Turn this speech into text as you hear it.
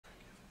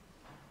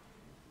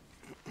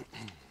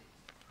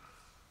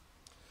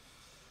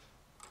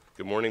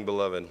Good morning,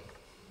 beloved.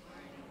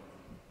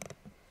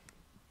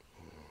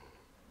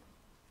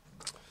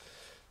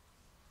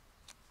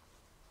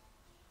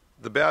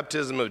 The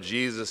baptism of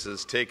Jesus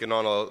has taken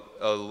on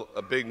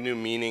a big new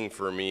meaning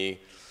for me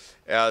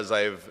as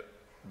I've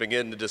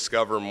begun to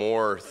discover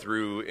more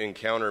through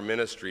Encounter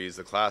Ministries,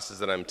 the classes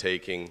that I'm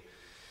taking.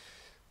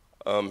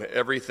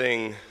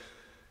 Everything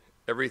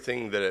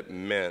that it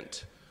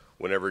meant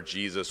whenever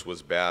Jesus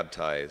was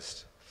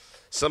baptized.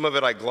 Some of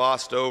it I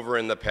glossed over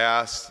in the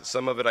past,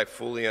 some of it I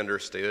fully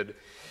understood,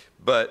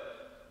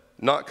 but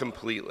not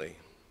completely.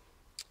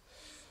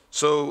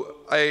 So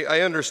I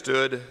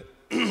understood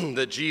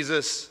that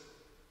Jesus,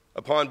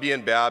 upon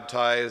being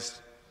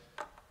baptized,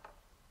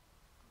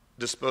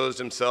 disposed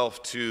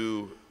himself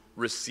to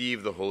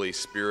receive the Holy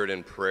Spirit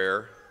in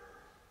prayer.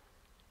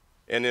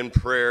 And in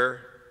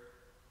prayer,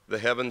 the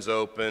heavens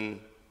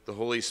opened, the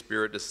Holy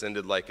Spirit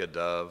descended like a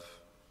dove,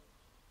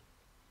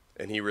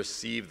 and he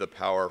received the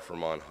power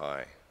from on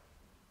high.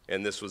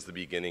 And this was the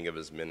beginning of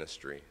his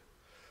ministry.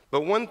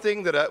 But one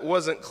thing that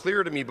wasn't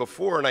clear to me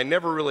before, and I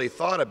never really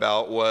thought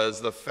about,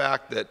 was the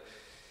fact that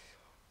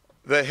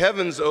the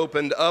heavens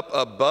opened up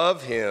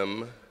above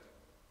him,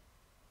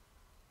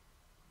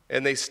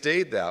 and they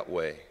stayed that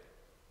way.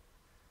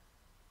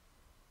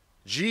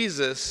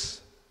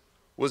 Jesus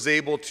was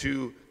able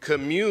to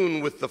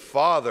commune with the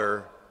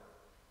Father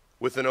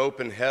with an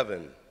open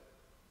heaven.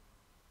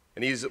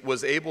 And he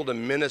was able to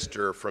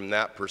minister from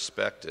that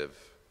perspective.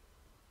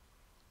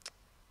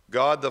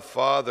 God the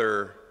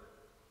Father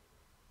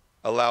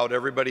allowed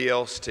everybody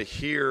else to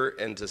hear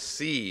and to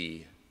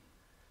see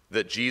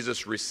that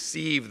Jesus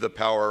received the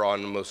power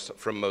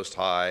from Most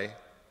High,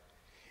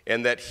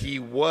 and that he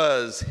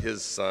was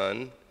his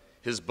Son,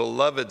 his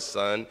beloved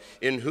Son,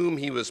 in whom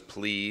he was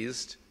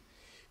pleased,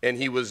 and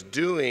he was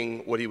doing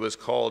what he was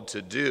called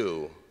to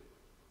do.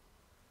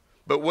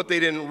 But what they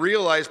didn't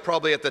realize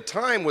probably at the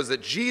time was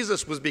that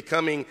Jesus was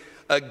becoming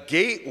a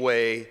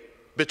gateway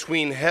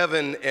between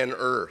heaven and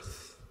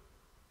earth.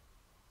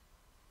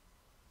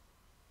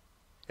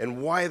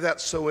 And why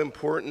that's so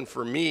important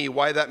for me,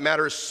 why that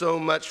matters so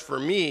much for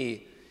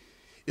me,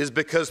 is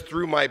because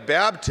through my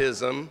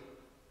baptism,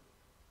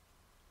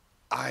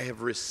 I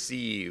have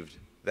received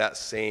that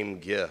same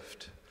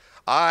gift.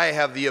 I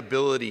have the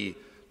ability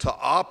to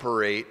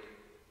operate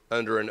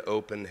under an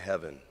open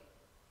heaven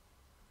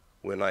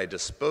when I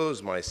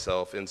dispose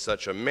myself in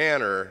such a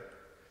manner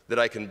that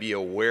I can be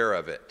aware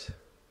of it.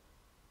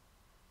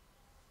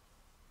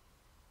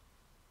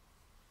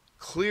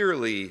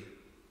 Clearly,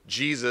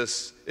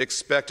 Jesus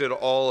expected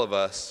all of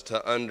us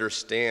to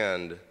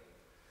understand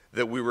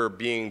that we were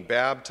being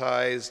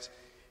baptized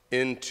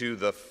into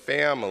the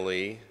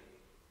family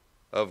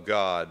of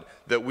God,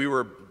 that we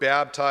were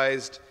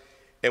baptized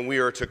and we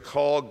are to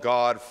call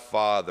God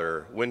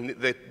Father. When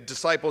the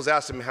disciples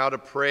asked him how to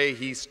pray,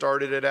 he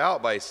started it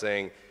out by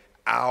saying,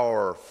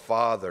 "Our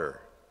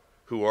Father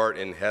who art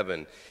in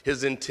heaven."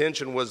 His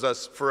intention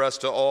was for us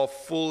to all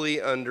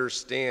fully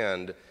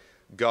understand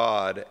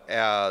God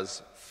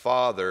as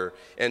Father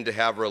and to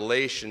have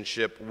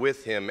relationship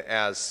with him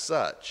as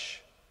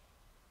such.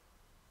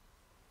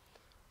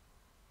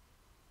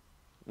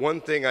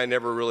 One thing I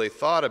never really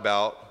thought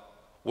about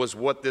was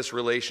what this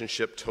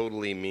relationship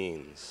totally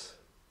means.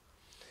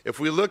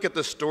 If we look at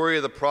the story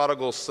of the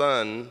prodigal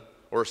son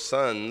or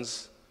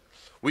sons,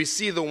 we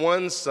see the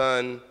one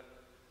son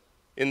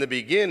in the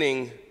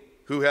beginning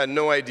who had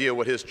no idea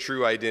what his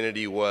true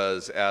identity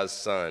was as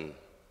son.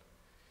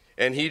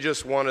 And he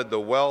just wanted the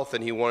wealth,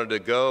 and he wanted to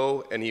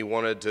go, and he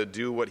wanted to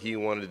do what he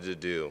wanted to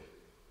do.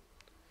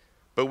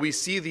 But we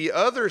see the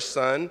other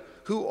son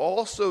who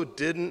also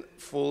didn't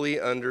fully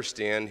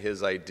understand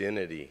his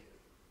identity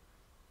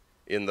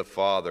in the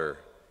Father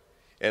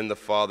and the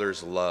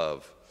Father's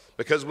love.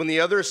 Because when the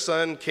other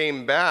son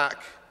came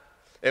back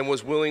and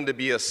was willing to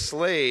be a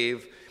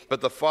slave, but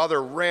the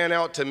father ran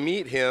out to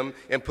meet him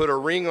and put a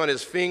ring on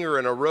his finger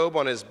and a robe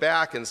on his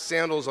back and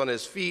sandals on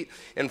his feet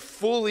and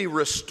fully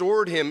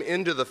restored him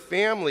into the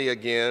family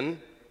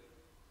again,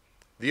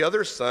 the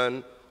other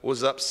son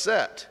was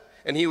upset.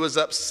 And he was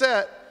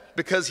upset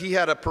because he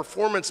had a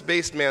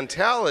performance-based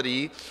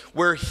mentality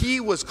where he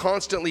was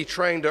constantly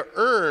trying to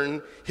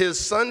earn his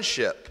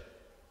sonship.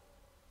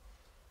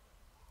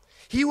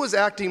 He was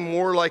acting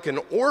more like an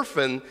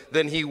orphan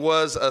than he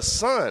was a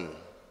son.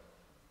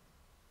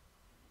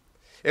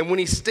 And when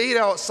he stayed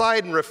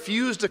outside and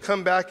refused to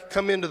come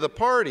into the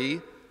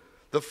party,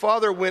 the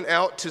father went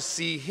out to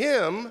see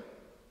him,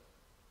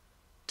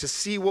 to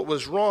see what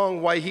was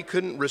wrong, why he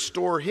couldn't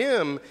restore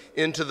him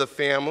into the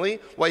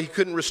family, why he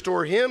couldn't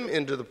restore him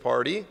into the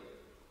party.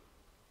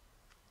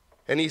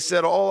 And he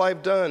said, "All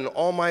I've done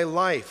all my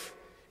life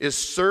is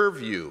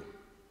serve you,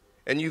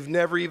 and you've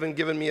never even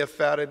given me a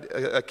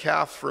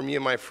calf for me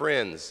and my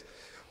friends."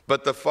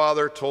 But the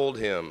father told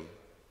him,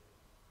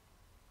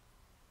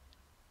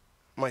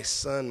 my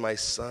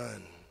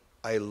son,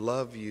 I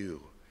love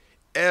you.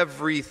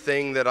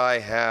 Everything that I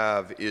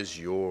have is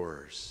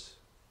yours."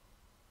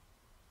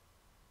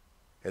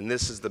 And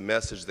this is the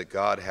message that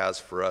God has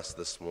for us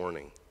this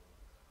morning.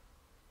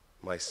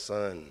 My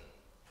son,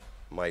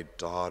 my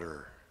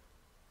daughter,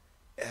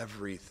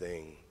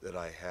 everything that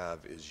I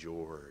have is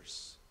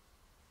yours.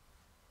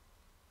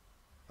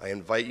 I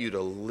invite you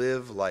to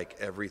live like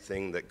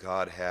everything that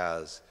God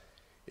has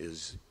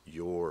is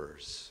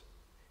yours,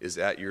 is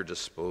at your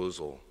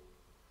disposal.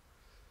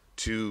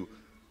 To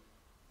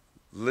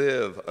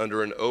live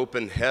under an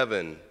open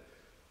heaven,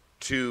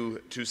 to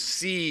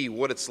see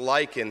what it's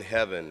like in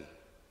heaven.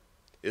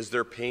 Is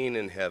there pain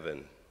in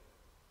heaven?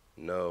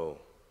 No.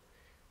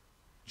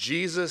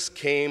 Jesus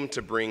came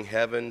to bring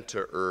heaven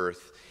to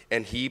earth,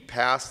 and he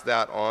passed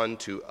that on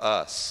to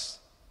us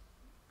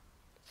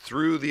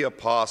through the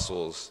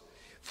apostles,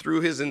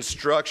 through his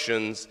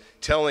instructions,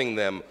 telling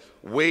them,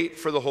 wait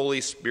for the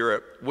Holy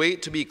Spirit,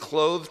 wait to be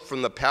clothed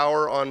from the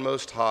power on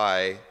Most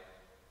High,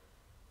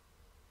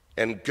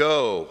 and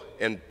go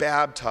and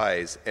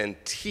baptize and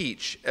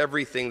teach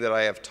everything that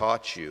I have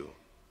taught you.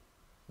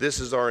 This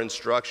is our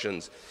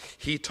instructions.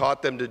 He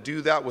taught them to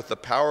do that with the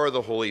power of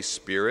the Holy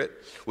Spirit,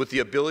 with the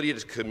ability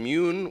to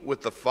commune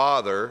with the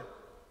Father,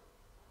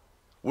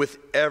 with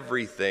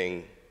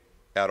everything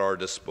at our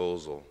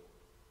disposal.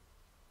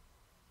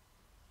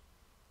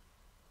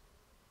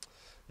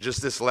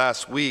 Just this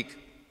last week,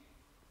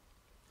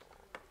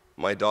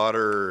 my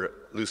daughter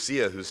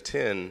Lucia, who's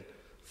 10,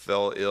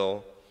 fell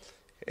ill,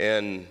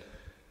 and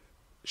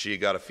she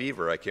got a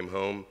fever. I came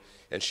home,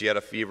 and she had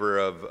a fever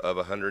of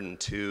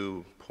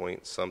 102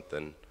 point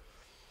something.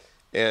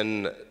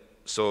 And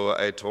so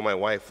I told my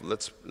wife,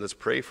 let's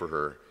pray for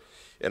her.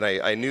 And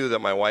I knew that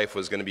my wife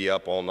was going to be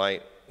up all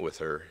night with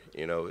her,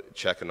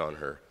 checking on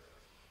her.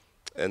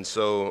 And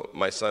so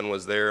my son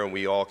was there, and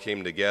we all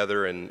came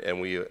together,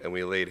 and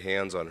we laid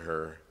hands on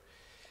her.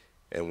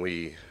 And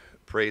we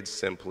prayed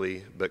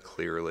simply but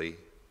clearly,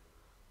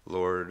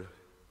 Lord,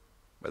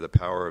 by the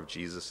power of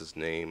Jesus'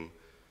 name,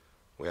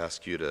 we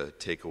ask you to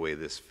take away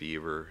this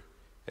fever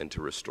and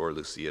to restore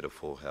Lucia to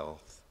full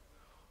health.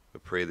 We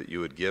pray that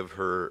you would give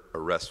her a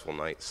restful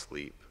night's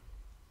sleep.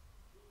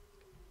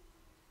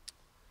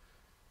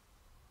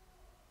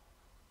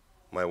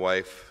 My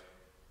wife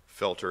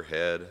felt her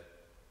head,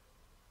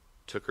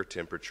 took her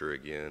temperature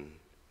again.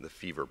 The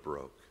fever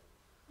broke.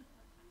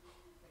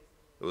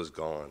 It was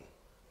gone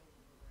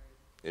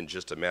in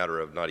just a matter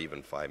of not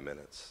even 5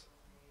 minutes.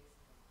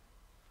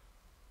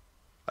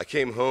 I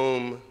came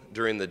home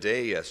during the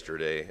day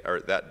yesterday,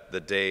 or the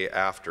day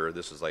after.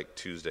 This was like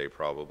Tuesday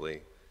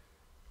probably.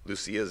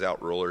 Lucia's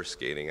out roller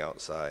skating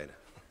outside.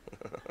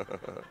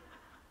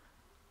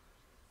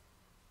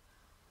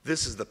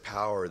 This is the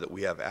power that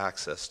we have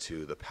access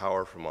to, the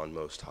power from on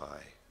Most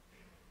High.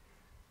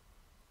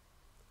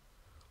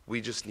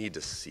 We just need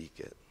to seek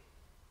it.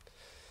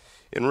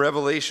 In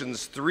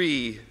Revelations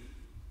 3,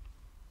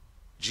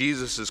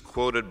 Jesus is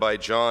quoted by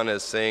John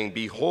as saying,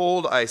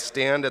 "Behold, I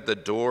stand at the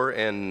door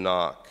and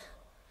knock.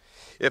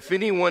 If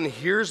anyone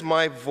hears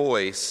my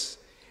voice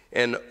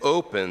and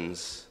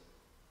opens,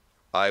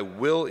 I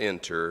will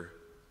enter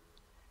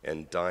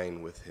and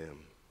dine with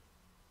him."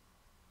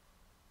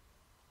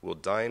 We'll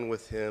dine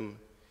with him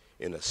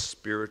in a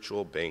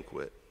spiritual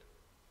banquet.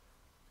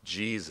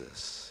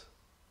 Jesus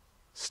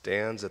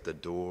stands at the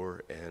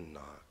door and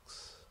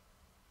knocks,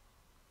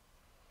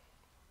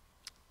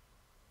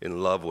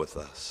 in love with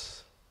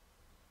us,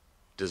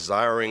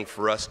 desiring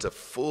for us to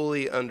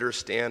fully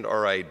understand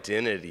our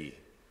identity,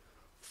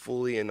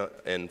 fully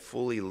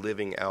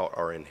living out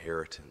our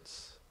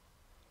inheritance.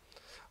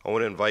 I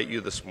want to invite you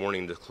this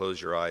morning to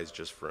close your eyes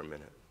just for a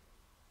minute.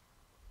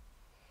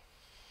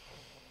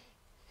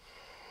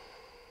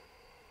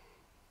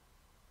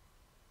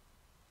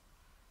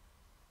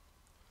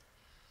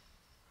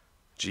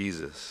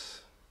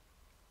 Jesus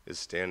is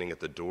standing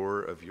at the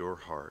door of your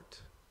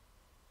heart.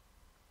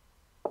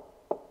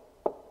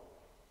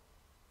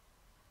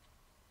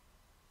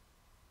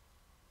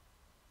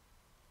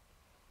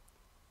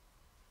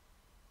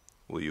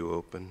 Will you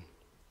open?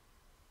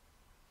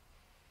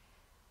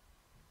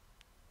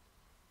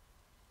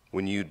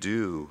 When you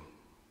do,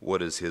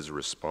 what is his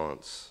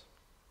response?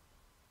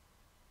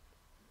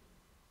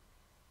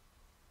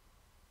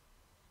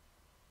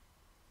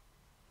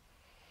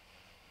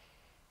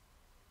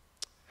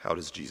 How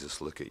does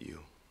Jesus look at you?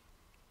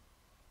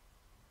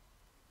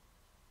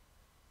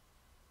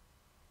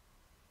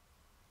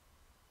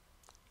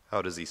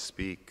 How does he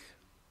speak?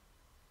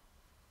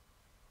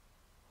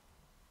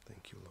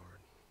 Thank you, Lord.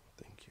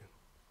 Thank you.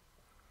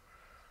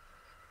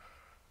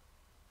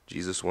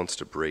 Jesus wants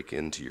to break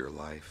into your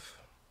life.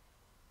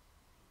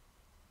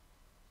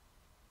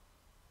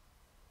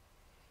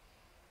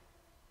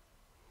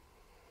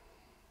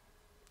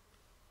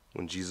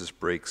 When Jesus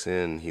breaks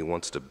in, he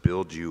wants to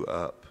build you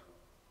up,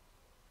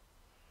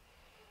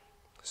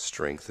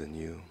 strengthen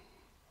you,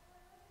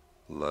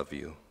 love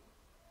you.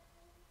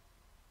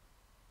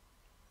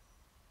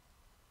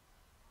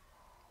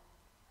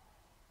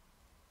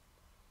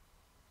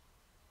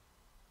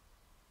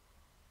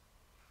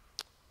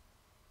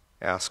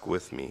 Ask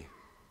with me,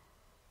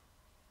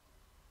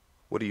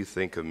 what do you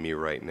think of me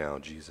right now,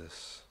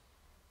 Jesus?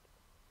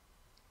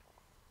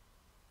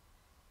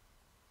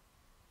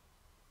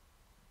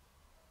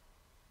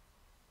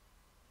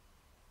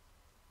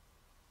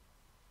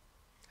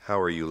 How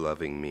are you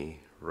loving me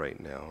right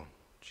now,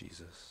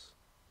 Jesus?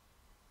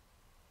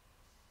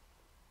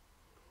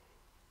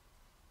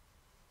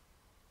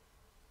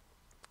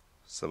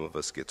 Some of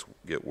us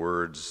get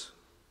words.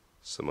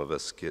 Some of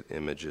us get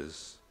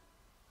images.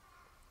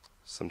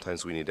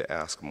 Sometimes we need to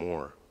ask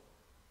more.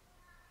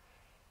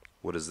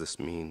 What does this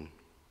mean?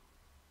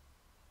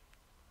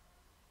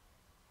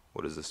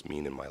 What does this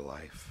mean in my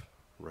life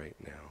right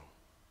now?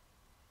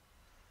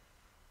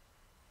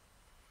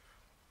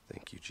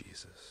 Thank you,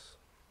 Jesus.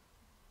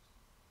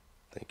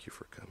 Thank you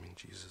for coming,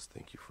 Jesus.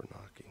 Thank you for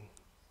knocking.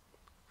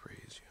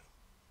 Praise you.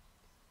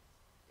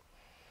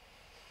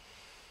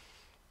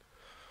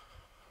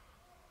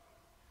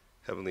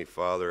 Heavenly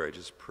Father, I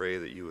just pray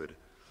that you would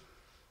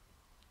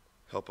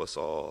help us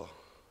all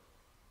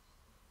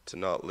to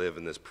not live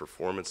in this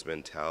performance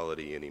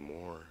mentality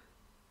anymore,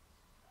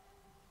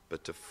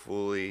 but to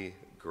fully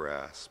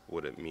grasp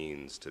what it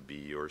means to be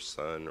your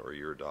son or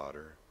your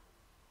daughter,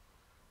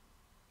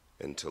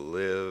 and to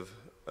live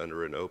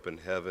under an open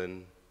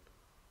heaven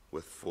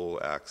with full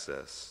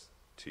access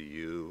to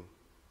you,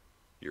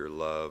 your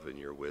love, and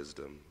your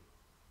wisdom.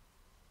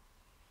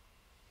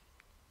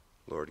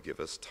 Lord, give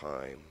us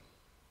time.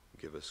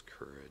 Give us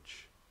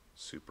courage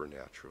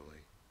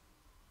supernaturally.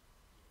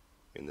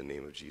 In the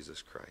name of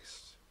Jesus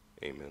Christ,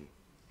 amen.